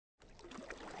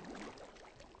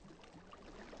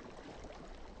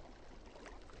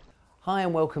Hi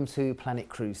and welcome to Planet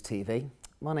Cruise TV.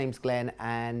 My name's Glenn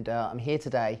and I'm here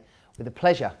today with the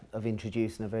pleasure of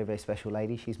introducing a very, very special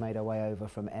lady. She's made her way over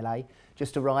from LA,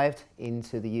 just arrived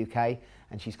into the UK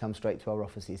and she's come straight to our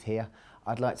offices here.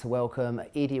 I'd like to welcome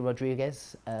Edie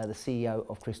Rodriguez, the CEO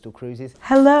of Crystal Cruises.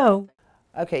 Hello.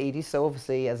 Okay, Edie, so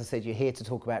obviously, as I said, you're here to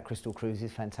talk about Crystal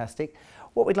Cruises, fantastic.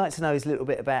 What we'd like to know is a little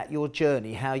bit about your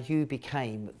journey, how you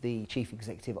became the Chief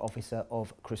Executive Officer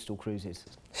of Crystal Cruises.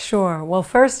 Sure. Well,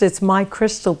 first, it's my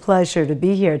crystal pleasure to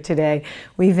be here today.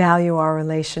 We value our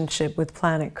relationship with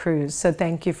Planet Cruise, so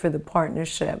thank you for the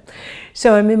partnership.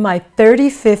 So I'm in my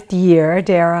 35th year,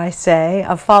 dare I say,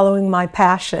 of following my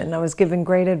passion. I was given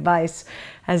great advice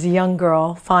as a young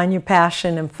girl: find your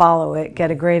passion and follow it, get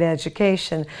a great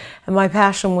education. And my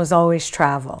passion was always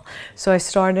travel. So I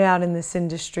started out in this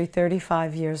industry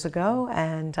 35 years ago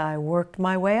and I worked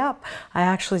my way up. I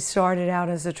actually started out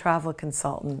as a travel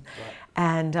consultant. Right.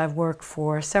 And I've worked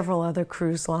for several other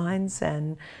cruise lines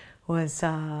and was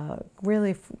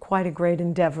really quite a great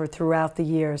endeavor throughout the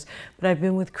years. But I've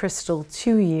been with Crystal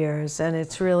 2 years and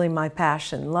it's really my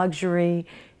passion. Luxury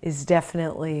is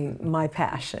definitely my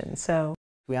passion. So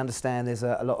we understand there's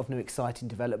a lot of new exciting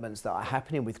developments that are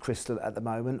happening with Crystal at the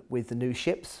moment, with the new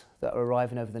ships that are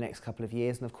arriving over the next couple of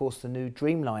years and of course the new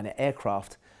Dreamliner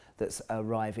aircraft that's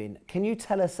arriving. Can you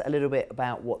tell us a little bit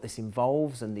about what this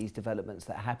involves and these developments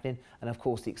that are happening and of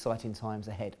course the exciting times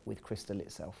ahead with Crystal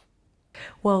itself?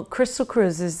 Well, Crystal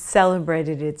Cruises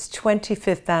celebrated its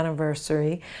 25th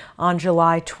anniversary on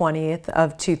July 20th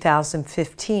of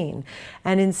 2015.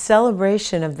 And in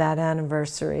celebration of that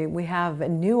anniversary, we have a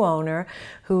new owner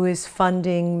who is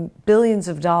funding billions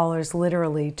of dollars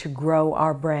literally to grow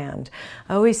our brand.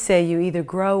 I always say you either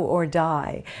grow or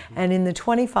die. And in the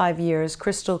 25 years,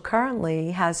 Crystal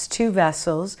currently has 2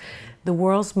 vessels, the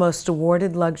world's most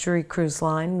awarded luxury cruise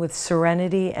line with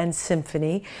Serenity and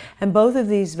Symphony, and both of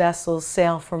these vessels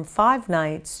sail from 5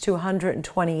 nights to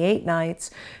 128 nights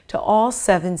to all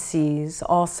 7 seas,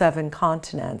 all 7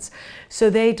 continents. So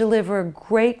they deliver a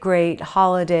great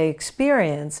holiday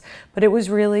experience, but it was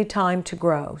really time to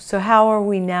grow. So how are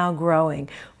we now growing?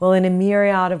 Well, in a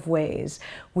myriad of ways.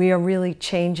 We are really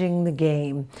changing the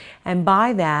game. And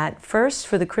by that, first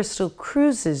for the Crystal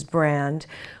Cruises brand,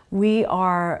 we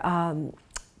are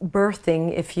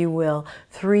birthing, if you will,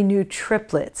 3 new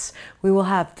triplets. We will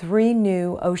have 3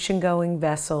 new ocean-going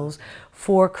vessels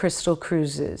for Crystal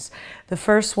Cruises. The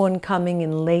first one coming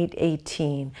in late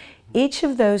 18. Each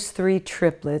of those 3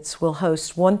 triplets will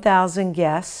host 1,000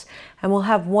 guests and will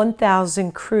have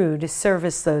 1,000 crew to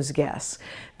service those guests.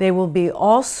 They will be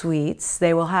all suites.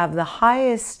 They will have the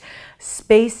highest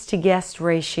space to guest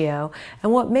ratio,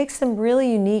 and what makes them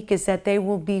really unique is that they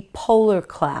will be polar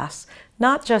class,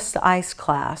 not just ice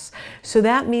class. So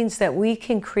that means that we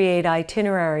can create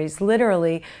itineraries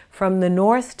literally from the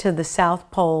North to the South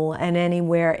Pole and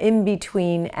anywhere in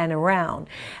between and around.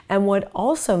 And what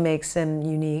also makes them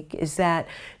unique is that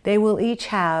they will each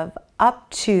have up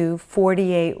to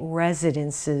 48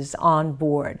 residences on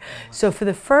board. So for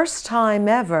the first time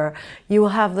ever, you will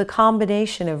have the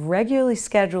combination of regularly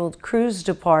scheduled cruise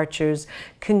departures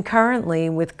concurrently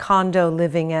with condo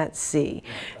living at sea.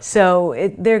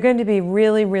 So they're going to be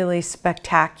really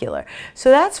spectacular. So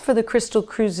that's for the Crystal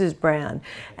Cruises brand.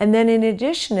 And then in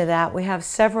addition to that, we have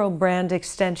several brand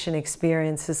extension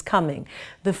experiences coming.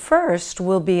 The first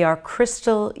will be our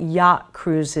Crystal Yacht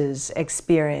Cruises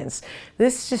experience.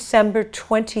 This December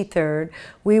 23rd,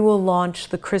 we will launch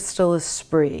the Crystal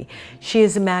Esprit. She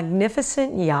is a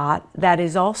magnificent yacht that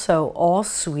is also all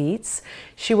suites.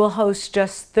 She will host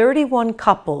just 31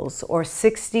 couples or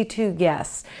 62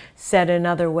 guests, said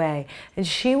another way. And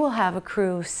she will have a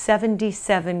crew of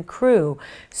 77 crew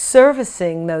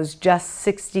servicing those just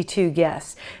 62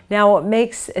 guests. Now, what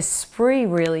makes Esprit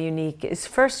really unique is,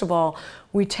 first of all,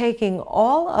 we're taking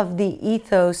all of the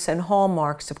ethos and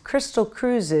hallmarks of Crystal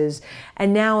Cruises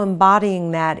and now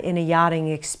embodying that in a yachting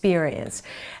experience.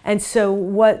 And so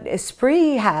what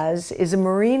Esprit has is a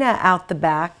marina out the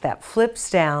back that flips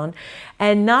down,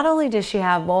 and not only does she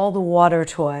have all the water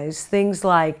toys, things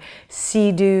like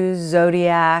Sea-Doos,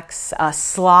 Zodiacs, a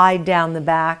slide down the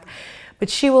back, but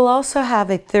she will also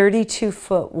have a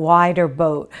 32-foot wider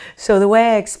boat. So the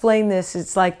way I explain this,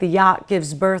 it's like the yacht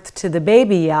gives birth to the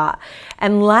baby yacht.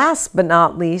 And last but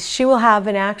not least, she will have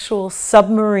an actual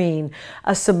submarine,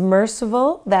 a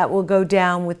submersible that will go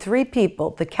down with 3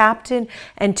 people, the captain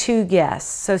and 2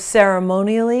 guests. So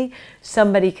ceremonially,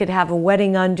 somebody could have a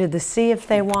wedding under the sea if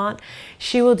they want.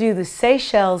 She will do the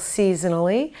Seychelles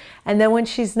seasonally, and then when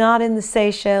she's not in the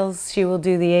Seychelles, she will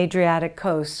do the Adriatic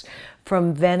coast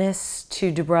from Venice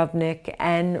to Dubrovnik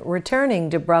and returning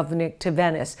Dubrovnik to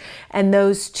Venice. And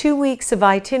those 2 weeks of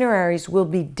itineraries will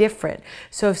be different.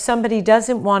 So if somebody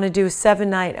doesn't want to do a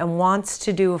 7-night and wants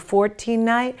to do a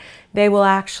 14-night, they will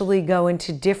actually go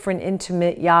into different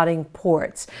intimate yachting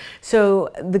ports. So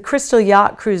the Crystal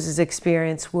Yacht Cruises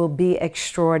experience will be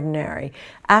extraordinary,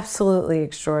 absolutely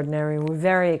extraordinary. We're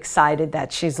very excited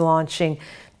that she's launching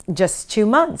just 2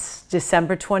 months,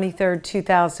 December 23rd,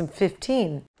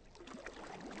 2015.